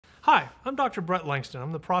Hi, I'm Dr. Brett Langston.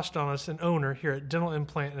 I'm the prosthodontist and owner here at Dental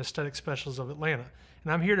Implant and Aesthetic Specialists of Atlanta,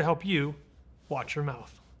 and I'm here to help you watch your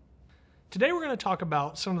mouth. Today we're going to talk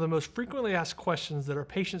about some of the most frequently asked questions that our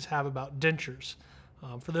patients have about dentures.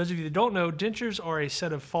 For those of you that don't know, dentures are a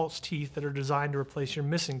set of false teeth that are designed to replace your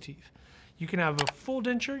missing teeth. You can have a full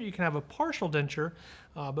denture, you can have a partial denture,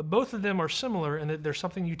 but both of them are similar in that they're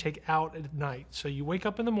something you take out at night. So you wake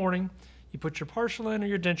up in the morning, you put your partial in or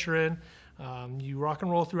your denture in, you rock and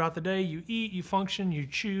roll throughout the day, you eat, you function, you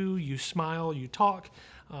chew, you smile, you talk,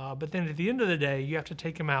 but then at the end of the day, you have to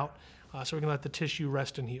take them out so we can let the tissue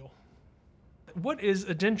rest and heal. What is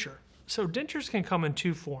a denture? So dentures can come in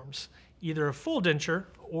two forms, either a full denture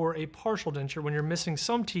or a partial denture when you're missing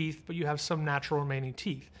some teeth, but you have some natural remaining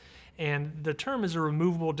teeth. And the term is a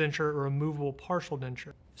removable denture or removable partial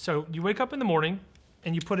denture. So you wake up in the morning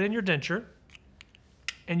and you put in your denture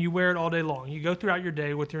and you wear it all day long. You go throughout your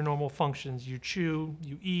day with your normal functions. You chew,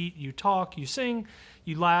 you eat, you talk, you sing,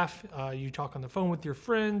 you laugh, you talk on the phone with your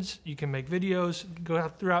friends, you can make videos, go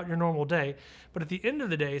out throughout your normal day. But at the end of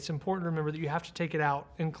the day, it's important to remember that you have to take it out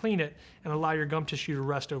and clean it and allow your gum tissue to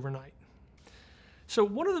rest overnight. So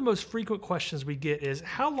one of the most frequent questions we get is,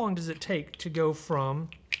 how long does it take to go from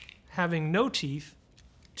having no teeth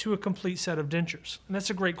to a complete set of dentures? And that's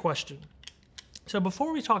a great question. So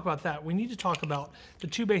before we talk about that, we need to talk about the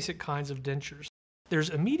two basic kinds of dentures. There's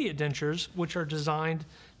immediate dentures, which are designed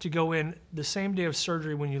to go in the same day of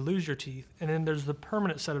surgery when you lose your teeth. And then there's the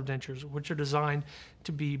permanent set of dentures, which are designed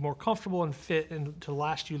to be more comfortable and fit and to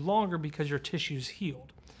last you longer because your tissue's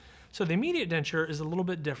healed. So the immediate denture is a little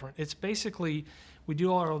bit different. It's basically, we do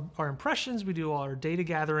all our impressions, we do all our data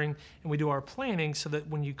gathering, and we do our planning so that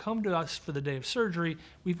when you come to us for the day of surgery,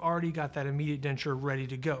 we've already got that immediate denture ready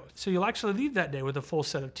to go. So you'll actually leave that day with a full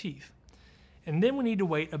set of teeth. And then we need to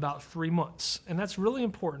wait about 3 months. And that's really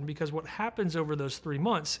important because what happens over those 3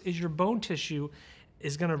 months is your bone tissue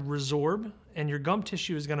is going to resorb and your gum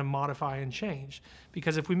tissue is going to modify and change.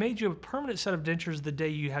 Because if we made you a permanent set of dentures the day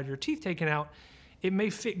you had your teeth taken out, it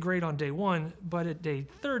may fit great on day 1, but at day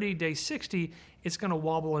 30, day 60, it's going to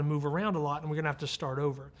wobble and move around a lot, and we're going to have to start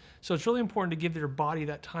over. So it's really important to give your body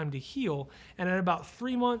that time to heal, and at about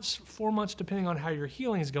 3 months, 4 months, depending on how your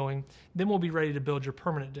healing is going, then we'll be ready to build your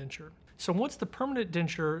permanent denture. So once the permanent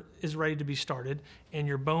denture is ready to be started, and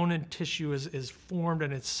your bone and tissue is formed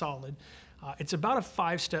and it's solid, it's about a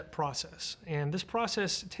 5-step process, and this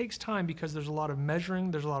process takes time because there's a lot of measuring,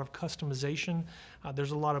 there's a lot of customization, there's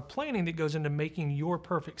a lot of planning that goes into making your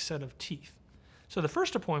perfect set of teeth. So the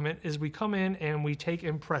first appointment is we come in and we take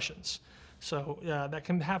impressions. So that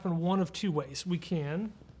can happen one of two ways. We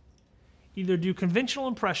can either do conventional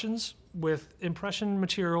impressions with impression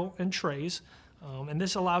material and trays, and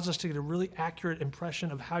this allows us to get a really accurate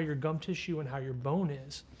impression of how your gum tissue and how your bone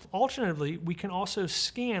is. Alternatively, we can also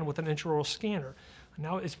scan with an intraoral scanner.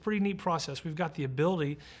 Now it's a pretty neat process. We've got the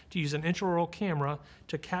ability to use an intraoral camera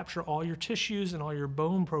to capture all your tissues and all your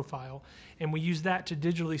bone profile, and we use that to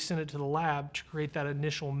digitally send it to the lab to create that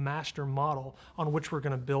initial master model on which we're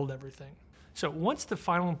going to build everything. So once the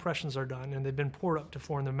final impressions are done and they've been poured up to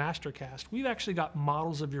form the master cast, we've actually got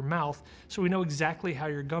models of your mouth so we know exactly how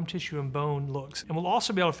your gum tissue and bone looks. And we'll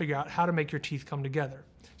also be able to figure out how to make your teeth come together.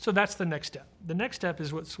 So that's the next step. The next step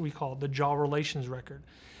is what we call the jaw relations record.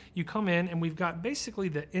 You come in and we've got basically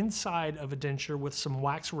the inside of a denture with some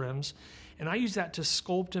wax rims, and I use that to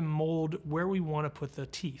sculpt and mold where we want to put the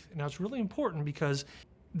teeth. Now it's really important because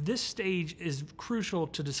this stage is crucial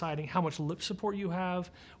to deciding how much lip support you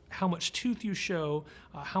have, how much tooth you show,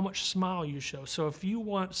 how much smile you show. So if you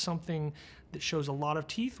want something that shows a lot of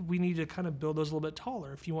teeth, we need to kind of build those a little bit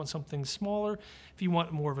taller. If you want something smaller, if you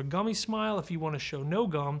want more of a gummy smile, if you want to show no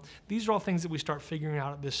gum, these are all things that we start figuring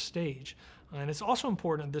out at this stage. And it's also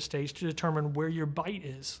important at this stage to determine where your bite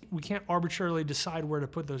is. We can't arbitrarily decide where to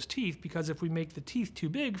put those teeth because if we make the teeth too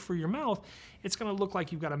big for your mouth, it's going to look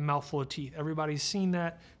like you've got a mouthful of teeth. Everybody's seen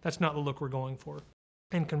that. That's not the look we're going for.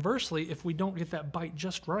 And conversely, if we don't get that bite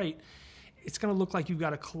just right, it's going to look like you've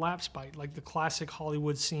got a collapsed bite, like the classic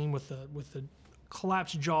Hollywood scene with the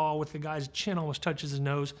collapsed jaw, with the guy's chin almost touches his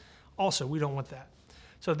nose. Also, we don't want that.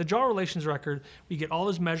 So the jaw relations record, we get all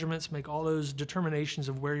those measurements, make all those determinations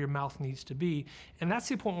of where your mouth needs to be, and that's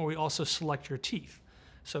the point where we also select your teeth.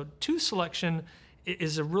 So tooth selection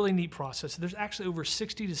is a really neat process. There's actually over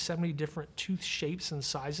 60 to 70 different tooth shapes and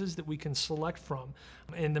sizes that we can select from.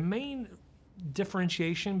 And the main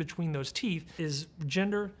differentiation between those teeth is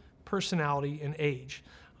gender, personality, and age.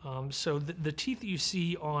 So the teeth that you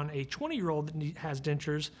see on a 20-year-old that has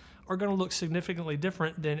dentures are going to look significantly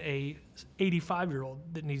different than a 85-year-old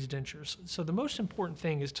that needs dentures. So the most important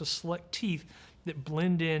thing is to select teeth that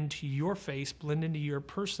blend into your face, blend into your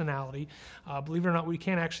personality. Believe it or not, we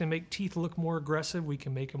can actually make teeth look more aggressive. We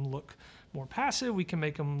can make them look more passive. We can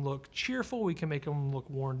make them look cheerful. We can make them look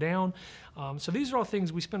worn down. So these are all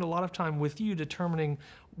things we spend a lot of time with you determining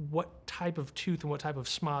what type of tooth and what type of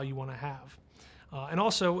smile you want to have. And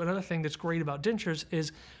also another thing that's great about dentures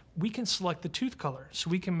is we can select the tooth color. So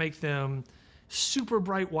we can make them super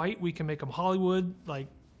bright white. We can make them Hollywood, like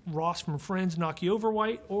Ross from Friends, knock you over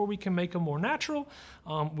white, or we can make them more natural.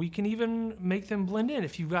 We can even make them blend in.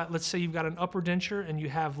 If you've got, let's say you've got an upper denture and you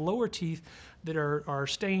have lower teeth that are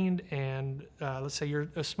stained, and let's say you're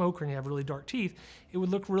a smoker and you have really dark teeth, it would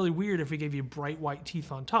look really weird if we gave you bright white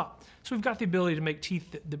teeth on top. So we've got the ability to make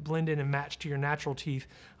teeth that blend in and match to your natural teeth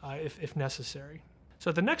if necessary. So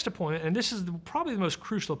at the next appointment, and this is probably the most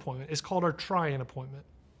crucial appointment, is called our try-in appointment.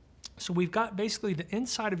 So we've got basically the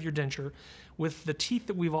inside of your denture with the teeth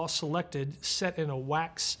that we've all selected set in a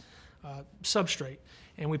wax substrate.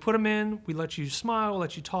 And we put them in, we let you smile,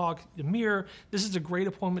 let you talk, the mirror. This is a great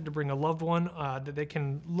appointment to bring a loved one that they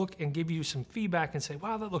can look and give you some feedback and say,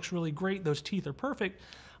 wow, that looks really great, those teeth are perfect.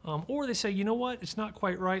 Or they say, you know what, it's not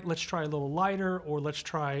quite right, let's try a little lighter, or let's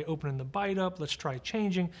try opening the bite up, let's try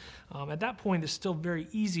changing. At that point, it's still very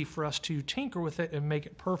easy for us to tinker with it and make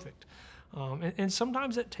it perfect. And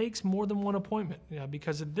sometimes it takes more than one appointment,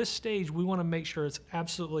 because at this stage, we want to make sure it's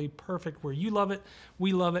absolutely perfect where you love it,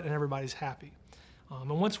 we love it, and everybody's happy. And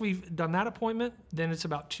once we've done that appointment, then it's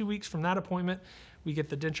about 2 weeks from that appointment, we get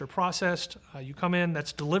the denture processed. You come in,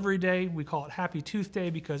 that's delivery day. We call it Happy Tooth Day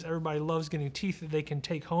because everybody loves getting teeth that they can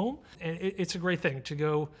take home. And it's a great thing to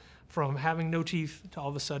go from having no teeth to all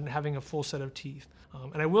of a sudden having a full set of teeth.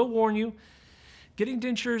 And I will warn you, getting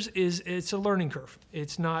dentures it's a learning curve.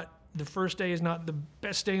 It's not, the first day is not the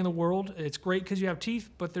best day in the world. It's great because you have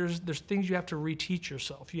teeth, but there's things you have to reteach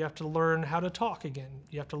yourself. You have to learn how to talk again.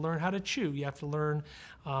 You have to learn how to chew. You have to learn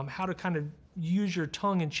how to kind of use your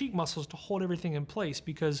tongue and cheek muscles to hold everything in place,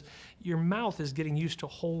 because your mouth is getting used to a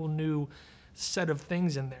whole new set of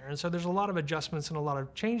things in there. And so there's a lot of adjustments and a lot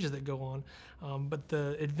of changes that go on. But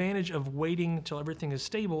the advantage of waiting until everything is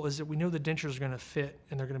stable is that we know the dentures are going to fit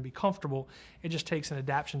and they're going to be comfortable. It just takes an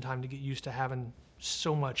adaptation time to get used to having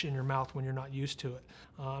so much in your mouth when you're not used to it.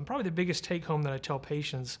 Probably the biggest take home that I tell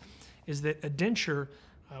patients is that a denture,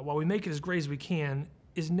 while we make it as great as we can,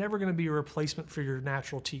 is never going to be a replacement for your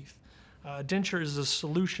natural teeth. A denture is a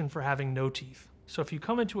solution for having no teeth. So if you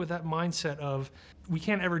come into it with that mindset of, we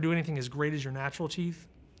can't ever do anything as great as your natural teeth,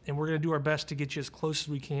 and we're going to do our best to get you as close as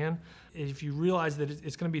we can, if you realize that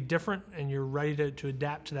it's going to be different and you're ready to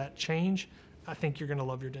adapt to that change, I think you're going to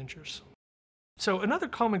love your dentures. So another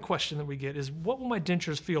common question that we get is, what will my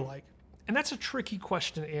dentures feel like? And that's a tricky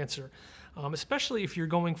question to answer, especially if you're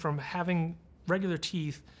going from having regular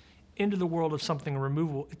teeth into the world of something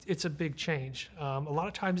removable. It's a big change. A lot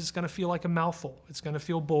of times it's going to feel like a mouthful. It's going to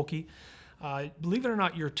feel bulky. Believe it or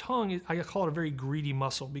not, your tongue, I call it a very greedy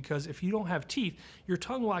muscle, because if you don't have teeth, your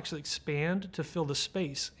tongue will actually expand to fill the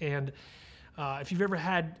space. And if you've ever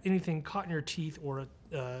had anything caught in your teeth or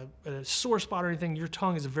a sore spot or anything, your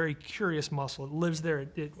tongue is a very curious muscle. It lives there.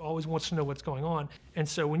 It always wants to know what's going on. And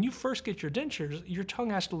so when you first get your dentures, your tongue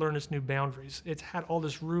has to learn its new boundaries. It's had all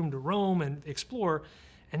this room to roam and explore,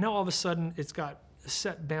 and now all of a sudden it's got a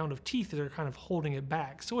set bound of teeth that are kind of holding it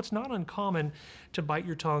back. So it's not uncommon to bite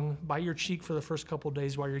your tongue, bite your cheek for the first couple of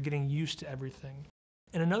days while you're getting used to everything.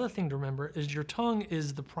 And another thing to remember is your tongue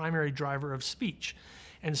is the primary driver of speech.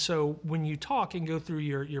 And so when you talk and go through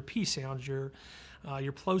your P sounds, your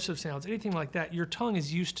plosive sounds, anything like that, your tongue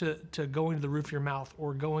is used to going to the roof of your mouth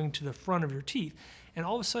or going to the front of your teeth. And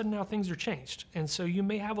all of a sudden now things are changed. And so you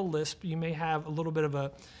may have a lisp, you may have a little bit of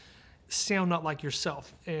a sound not like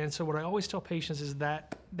yourself. And so what I always tell patients is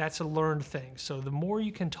that that's a learned thing. So the more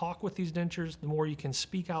you can talk with these dentures, the more you can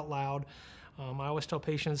speak out loud. I always tell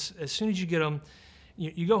patients, as soon as you get them,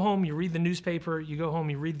 you go home, you read the newspaper, you go home,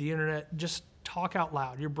 you read the internet, just talk out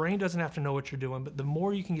loud. Your brain doesn't have to know what you're doing, but the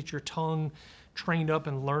more you can get your tongue trained up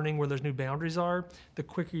and learning where those new boundaries are, the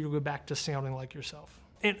quicker you'll go back to sounding like yourself.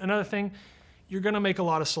 And another thing, you're going to make a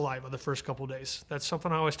lot of saliva the first couple of days. That's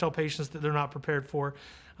something I always tell patients that they're not prepared for.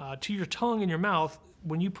 To your tongue and your mouth,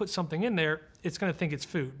 when you put something in there, it's going to think it's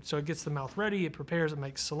food. So it gets the mouth ready, it prepares, it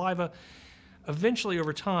makes saliva. Eventually,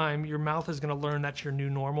 over time, your mouth is going to learn that's your new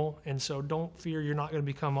normal. And so don't fear you're not going to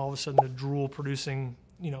become all of a sudden a drool-producing,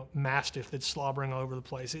 mastiff that's slobbering all over the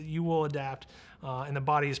place. You will adapt, and the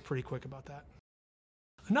body is pretty quick about that.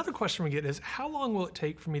 Another question we get is, how long will it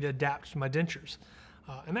take for me to adapt to my dentures?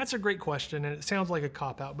 And that's a great question, and it sounds like a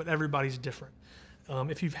cop-out, but everybody's different.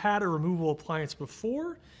 If you've had a removable appliance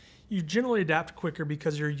before, You generally adapt quicker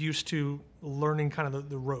because you're used to learning kind of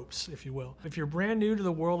the ropes, if you will. If you're brand new to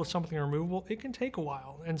the world of something removable, it can take a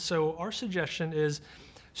while. And so our suggestion is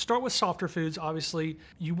start with softer foods. Obviously,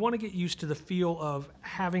 you want to get used to the feel of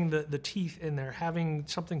having the teeth in there, having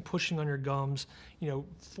something pushing on your gums,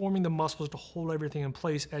 forming the muscles to hold everything in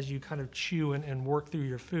place as you kind of chew and work through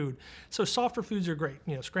your food. So softer foods are great,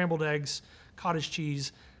 scrambled eggs, cottage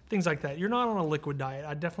cheese, things like that. You're not on a liquid diet.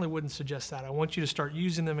 I definitely wouldn't suggest that. I want you to start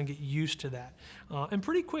using them and get used to that. And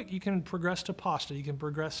pretty quick, you can progress to pasta. You can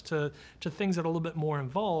progress to things that are a little bit more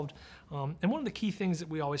involved. And one of the key things that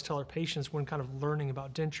we always tell our patients when kind of learning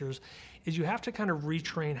about dentures is you have to kind of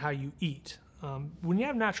retrain how you eat. When you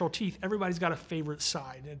have natural teeth, everybody's got a favorite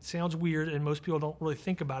side. It sounds weird and most people don't really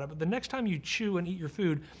think about it, but the next time you chew and eat your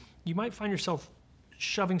food, you might find yourself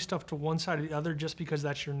shoving stuff to one side or the other just because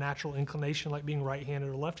that's your natural inclination, like being right-handed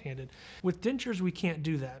or left-handed. With dentures, we can't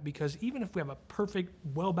do that because even if we have a perfect,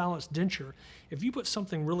 well-balanced denture, if you put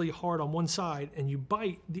something really hard on one side and you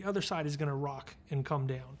bite, the other side is going to rock and come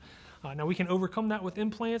down. Now we can overcome that with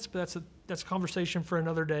implants, but that's a conversation for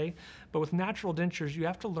another day. But with natural dentures, you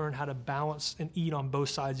have to learn how to balance and eat on both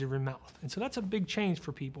sides of your mouth. And so that's a big change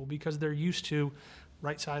for people because they're used to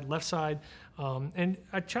right side, left side. And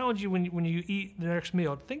I challenge you when you eat the next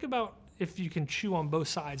meal, think about if you can chew on both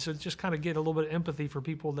sides. So just kind of get a little bit of empathy for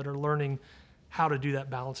people that are learning how to do that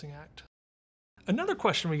balancing act. Another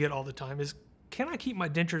question we get all the time is, can I keep my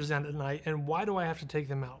dentures in at night and why do I have to take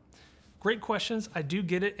them out? Great questions. I do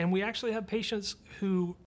get it. And we actually have patients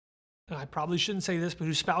who, I probably shouldn't say this, but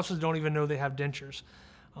whose spouses don't even know they have dentures.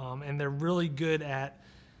 And they're really good at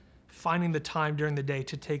finding the time during the day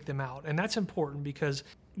to take them out. And that's important because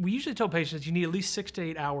we usually tell patients you need at least 6 to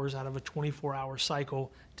 8 hours out of a 24-hour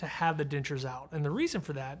cycle to have the dentures out. And the reason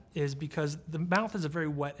for that is because the mouth is a very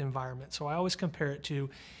wet environment. So I always compare it to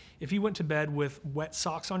if you went to bed with wet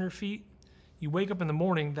socks on your feet, you wake up in the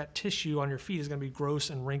morning, that tissue on your feet is going to be gross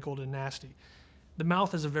and wrinkled and nasty. The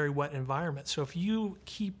mouth is a very wet environment. So if you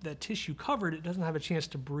keep that tissue covered, it doesn't have a chance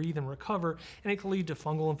to breathe and recover, and it can lead to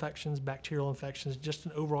fungal infections, bacterial infections, just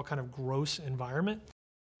an overall kind of gross environment.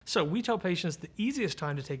 So we tell patients the easiest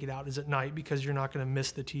time to take it out is at night because you're not going to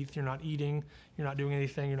miss the teeth. You're not eating, you're not doing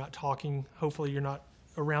anything, you're not talking. Hopefully you're not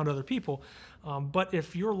around other people. But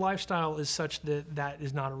if your lifestyle is such that that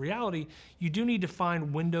is not a reality, you do need to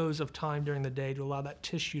find windows of time during the day to allow that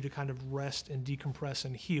tissue to kind of rest and decompress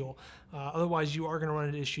and heal. Otherwise, you are going to run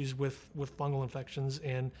into issues with fungal infections,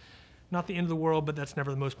 and not the end of the world, but that's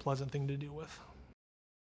never the most pleasant thing to deal with.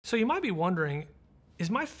 So you might be wondering,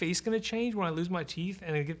 is my face going to change when I lose my teeth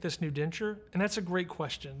and I get this new denture? And that's a great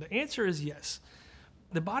question. The answer is yes.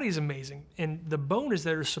 The body is amazing, and the bone is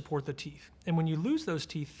there to support the teeth. And when you lose those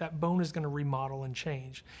teeth, that bone is going to remodel and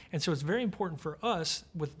change. And so it's very important for us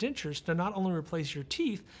with dentures to not only replace your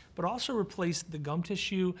teeth, but also replace the gum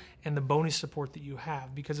tissue and the bony support that you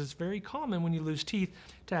have, because it's very common when you lose teeth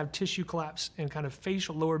to have tissue collapse and kind of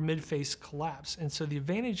facial lower mid-face collapse. And so the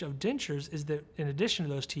advantage of dentures is that in addition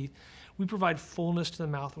to those teeth, we provide fullness to the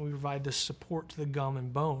mouth and we provide the support to the gum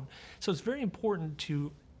and bone. So it's very important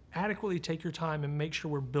to adequately take your time and make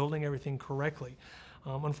sure we're building everything correctly.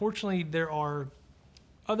 Unfortunately, there are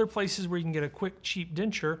other places where you can get a quick, cheap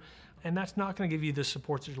denture, and that's not going to give you the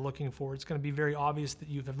support that you're looking for. It's going to be very obvious that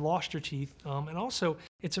you have lost your teeth. And also,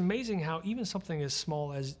 it's amazing how even something as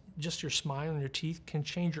small as just your smile and your teeth can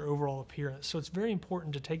change your overall appearance. So it's very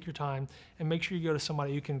important to take your time and make sure you go to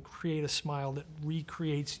somebody who can create a smile that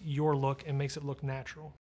recreates your look and makes it look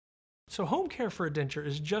natural. So home care for a denture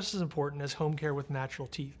is just as important as home care with natural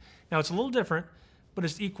teeth. Now it's a little different, but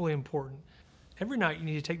it's equally important. Every night you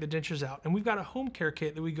need to take the dentures out, and we've got a home care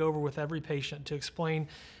kit that we go over with every patient to explain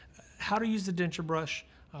how to use the denture brush,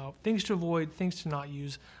 things to avoid, things to not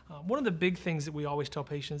use. One of the big things that we always tell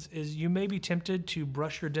patients is you may be tempted to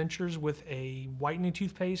brush your dentures with a whitening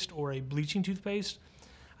toothpaste or a bleaching toothpaste.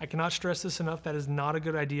 I cannot stress this enough, that is not a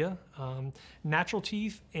good idea. Natural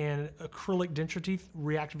teeth and acrylic denture teeth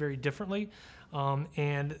react very differently.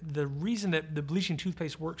 And the reason that the bleaching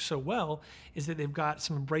toothpaste works so well is that they've got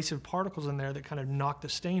some abrasive particles in there that kind of knock the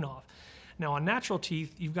stain off. Now on natural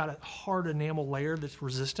teeth, you've got a hard enamel layer that's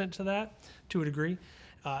resistant to that to a degree.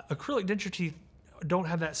 Acrylic denture teeth don't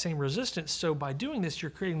have that same resistance, so by doing this, you're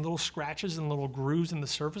creating little scratches and little grooves in the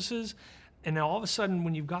surfaces. And now all of a sudden,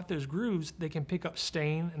 when you've got those grooves, they can pick up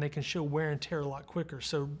stain and they can show wear and tear a lot quicker.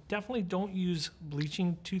 So definitely don't use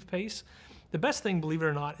bleaching toothpaste. The best thing, believe it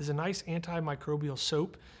or not, is a nice antimicrobial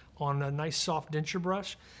soap on a nice soft denture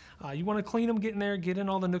brush. You want to clean them, get in there, get in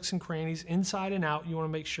all the nooks and crannies, inside and out. You want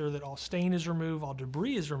to make sure that all stain is removed, all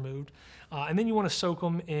debris is removed. And then you want to soak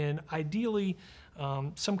them in, ideally,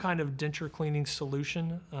 some kind of denture cleaning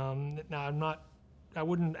solution. Now, I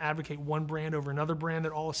wouldn't advocate one brand over another brand.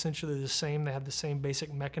 They're all essentially the same. They have the same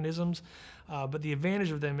basic mechanisms, but the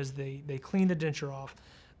advantage of them is they clean the denture off.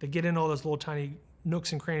 They get in all those little tiny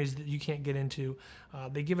nooks and crannies that you can't get into.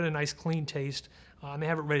 They give it a nice clean taste, and they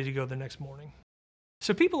have it ready to go the next morning.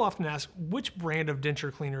 So people often ask, which brand of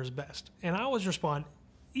denture cleaner is best? And I always respond,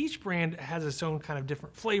 each brand has its own kind of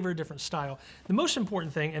different flavor, different style. The most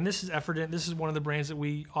important thing, and this is Effordent, this is one of the brands that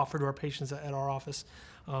we offer to our patients at our office.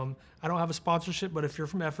 I don't have a sponsorship, but if you're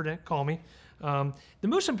from Effordent, call me. The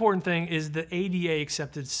most important thing is the ADA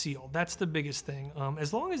accepted seal. That's the biggest thing.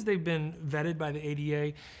 As long as they've been vetted by the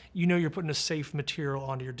ADA, you know you're putting a safe material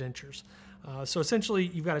onto your dentures. So essentially,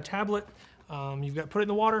 you've got a tablet, you've got to put it in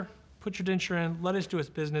the water, put your denture in, let it do its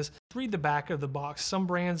business. Read the back of the box. Some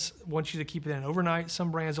brands want you to keep it in overnight. Some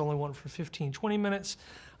brands only want it for 15, 20 minutes.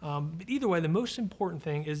 But either way, the most important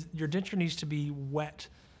thing is your denture needs to be wet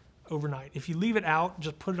overnight. If you leave it out,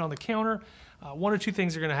 just put it on the counter, one or two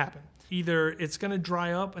things are going to happen. Either it's going to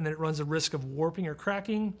dry up and then it runs a risk of warping or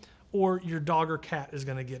cracking, or your dog or cat is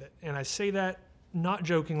going to get it. And I say that not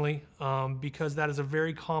jokingly, because that is a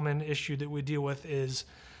very common issue that we deal with is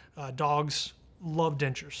dogs love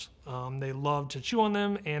dentures. They love to chew on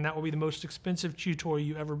them, and that will be the most expensive chew toy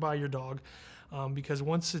you ever buy your dog, because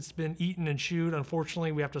once it's been eaten and chewed,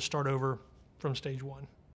 unfortunately, we have to start over from stage one.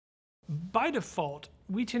 By default,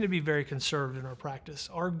 we tend to be very conservative in our practice.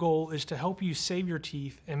 Our goal is to help you save your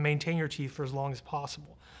teeth and maintain your teeth for as long as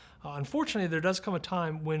possible. Unfortunately, there does come a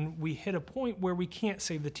time when we hit a point where we can't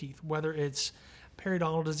save the teeth, whether it's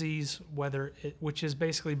periodontal disease, which is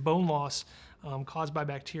basically bone loss caused by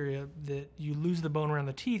bacteria, that you lose the bone around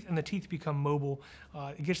the teeth and the teeth become mobile.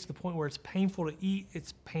 It gets to the point where it's painful to eat,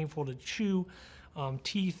 it's painful to chew.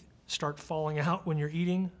 Teeth start falling out when you're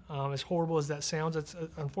eating. As horrible as that sounds, that's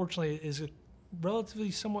unfortunately is a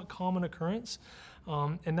relatively somewhat common occurrence,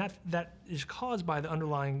 and that is caused by the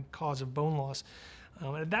underlying cause of bone loss.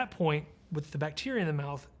 At that point, with the bacteria in the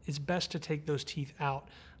mouth, it's best to take those teeth out.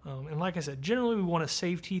 And like I said, generally we want to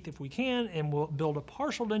save teeth if we can, and we'll build a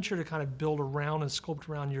partial denture to kind of build around and sculpt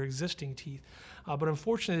around your existing teeth. But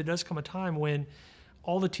unfortunately, there does come a time when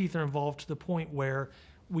all the teeth are involved to the point where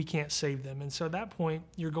we can't save them. And so at that point,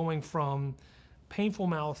 you're going from painful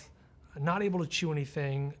mouth, not able to chew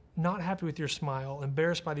anything, not happy with your smile,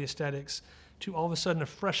 embarrassed by the aesthetics, to all of a sudden a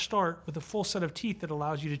fresh start with a full set of teeth that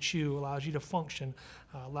allows you to chew, allows you to function,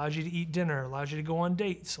 allows you to eat dinner, allows you to go on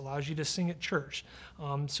dates, allows you to sing at church.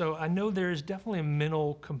 So I know there is definitely a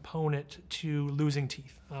mental component to losing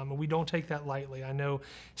teeth. We don't take that lightly. I know,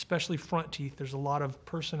 especially front teeth, there's a lot of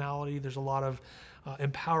personality, there's a lot of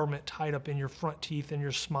empowerment tied up in your front teeth and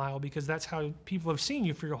your smile, because that's how people have seen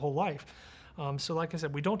you for your whole life. So like I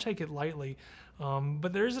said, we don't take it lightly,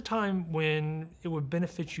 but there is a time when it would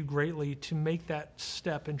benefit you greatly to make that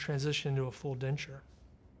step and transition into a full denture.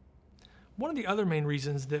 One of the other main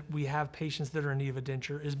reasons that we have patients that are in need of a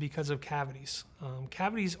denture is because of cavities.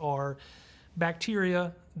 Cavities are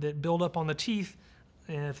bacteria that build up on the teeth,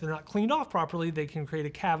 and if they're not cleaned off properly, they can create a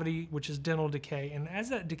cavity, which is dental decay. And as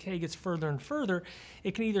that decay gets further and further,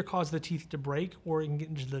 it can either cause the teeth to break, or it can get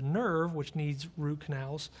into the nerve, which needs root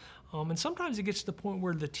canals. And sometimes it gets to the point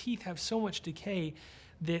where the teeth have so much decay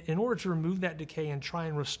that in order to remove that decay and try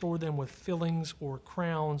and restore them with fillings or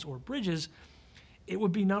crowns or bridges, it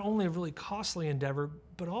would be not only a really costly endeavor,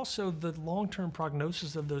 but also the long-term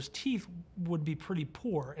prognosis of those teeth would be pretty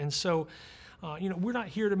poor. And so, we're not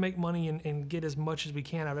here to make money and get as much as we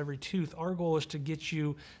can out of every tooth. Our goal is to get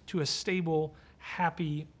you to a stable,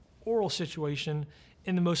 happy oral situation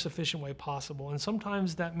in the most efficient way possible. And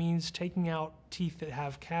sometimes that means taking out teeth that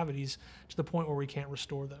have cavities to the point where we can't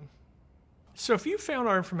restore them. So if you found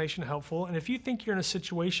our information helpful, and if you think you're in a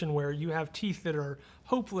situation where you have teeth that are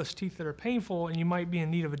hopeless, teeth that are painful, and you might be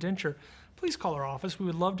in need of a denture, please call our office. We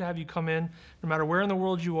would love to have you come in, no matter where in the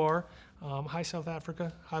world you are. Hi, South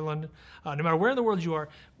Africa. Hi, London. No matter where in the world you are,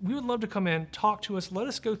 we would love to come in, talk to us, let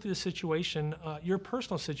us go through the situation, your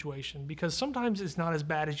personal situation, because sometimes it's not as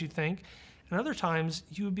bad as you think, and other times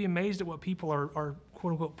you would be amazed at what people are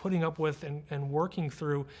quote unquote putting up with and working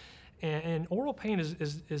through. And oral pain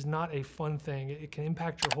is not a fun thing. It can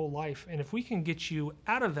impact your whole life. And if we can get you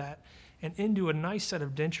out of that and into a nice set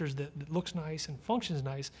of dentures that looks nice and functions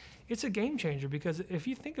nice, it's a game changer, because if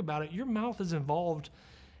you think about it, your mouth is involved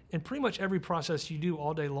in pretty much every process you do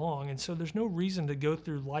all day long. And so there's no reason to go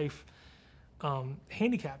through life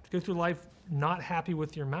handicapped, go through life not happy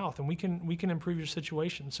with your mouth, and we can improve your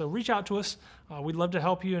situation. So reach out to us. We'd love to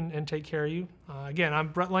help you and take care of you. Again, I'm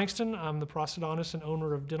Brett Langston. I'm the prosthodontist and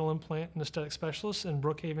owner of Dental Implant and Aesthetic Specialists in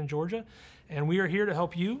Brookhaven, Georgia, and we are here to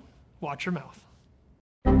help you watch your mouth.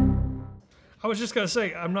 I was just going to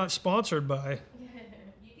say, I'm not sponsored by. You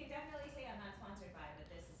can definitely say I'm not sponsored by, but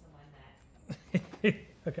this is the one that.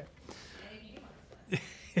 Okay. And if you do want to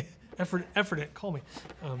sponsor. Effort it. Call me.